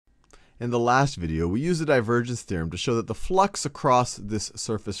In the last video, we used the divergence theorem to show that the flux across this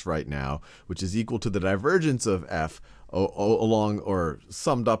surface right now, which is equal to the divergence of f along or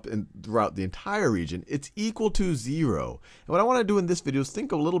summed up throughout the entire region, it's equal to 0. And what I want to do in this video is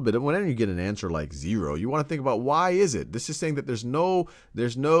think a little bit of whenever you get an answer like 0, you want to think about why is it? This is saying that there's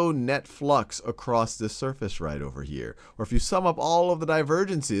no net flux across this surface right over here. Or if you sum up all of the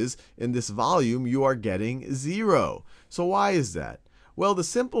divergences in this volume, you are getting 0. So why is that? Well, the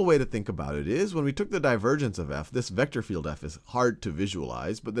simple way to think about it is when we took the divergence of f, this vector field f is hard to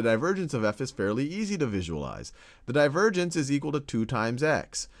visualize, but the divergence of f is fairly easy to visualize. The divergence is equal to 2 times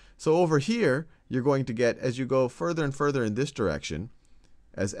x. So over here, you're going to get, as you go further and further in this direction,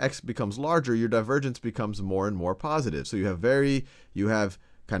 as x becomes larger, your divergence becomes more and more positive. So you have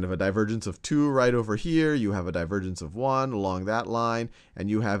kind of a divergence of 2 right over here, you have a divergence of 1 along that line, and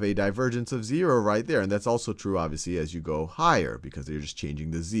you have a divergence of 0 right there. And that's also true, obviously, as you go higher, because you're just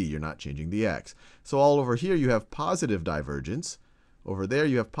changing the z, you're not changing the x. So all over here, you have positive divergence. Over there,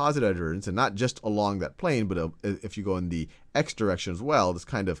 you have positive divergence, and not just along that plane, but if you go in the x direction as well,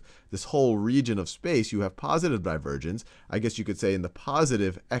 this whole region of space, you have positive divergence. I guess you could say in the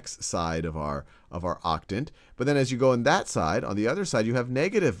positive x side of our octant. But then as you go on that side, on the other side, you have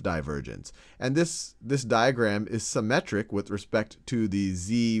negative divergence. And this diagram is symmetric with respect to the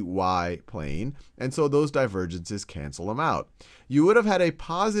zy plane, and so those divergences cancel them out. You would have had a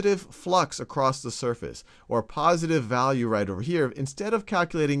positive flux across the surface, or a positive value right over here. Instead of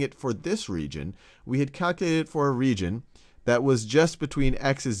calculating it for this region, we had calculated it for a region that was just between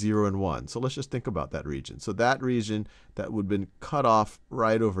x is 0 and 1. So let's just think about that region. So that region that would have been cut off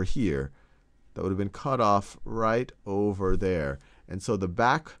right over here, that would have been cut off right over there. And so the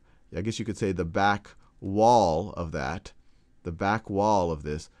back, I guess you could say the back wall of that, the back wall of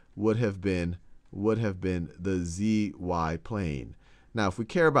this would have been the zy plane. Now, if we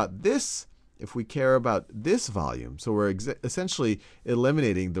care about this volume, so we're essentially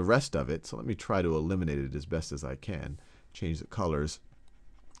eliminating the rest of it. So let me try to eliminate it as best as I can. Change the colors.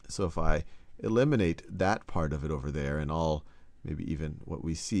 So if I eliminate that part of it over there and all, maybe even what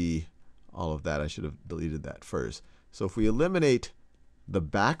we see, all of that, I should have deleted that first. So if we eliminate the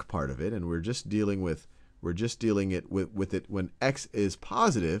back part of it, and we're just dealing with it when x is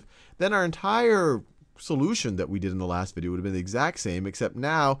positive, then our entire solution that we did in the last video would have been the exact same, except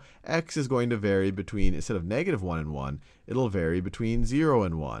now x is going to vary between, instead of -1 and 1, it'll vary between 0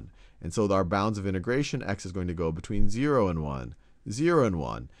 and 1. And so our bounds of integration, x is going to go between 0 and 1, 0 and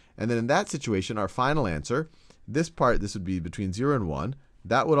 1. And then in that situation, our final answer, this would be between 0 and 1.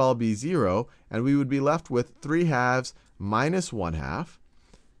 That would all be 0, and we would be left with 3/2 minus 1/2.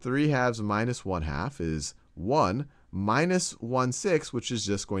 3/2 minus 1/2 is 1 minus 1/6, which is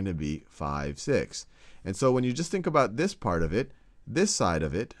just going to be 5/6. And so when you just think about this part of it, this side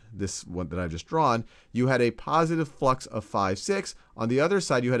of it, this one that I've just drawn, you had a positive flux of 5/6. On the other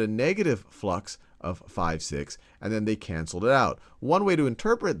side, you had a negative flux of 5/6, and then they canceled it out. One way to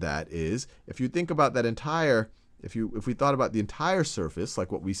interpret that is, if you think about that entire, if we thought about the entire surface,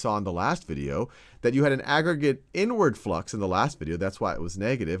 like what we saw in the last video, that you had an aggregate inward flux in the last video, that's why it was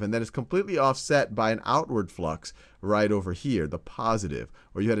negative, and then it's completely offset by an outward flux right over here, the positive.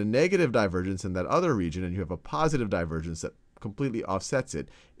 Or you had a negative divergence in that other region, and you have a positive divergence that completely offsets it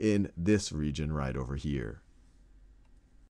in this region right over here.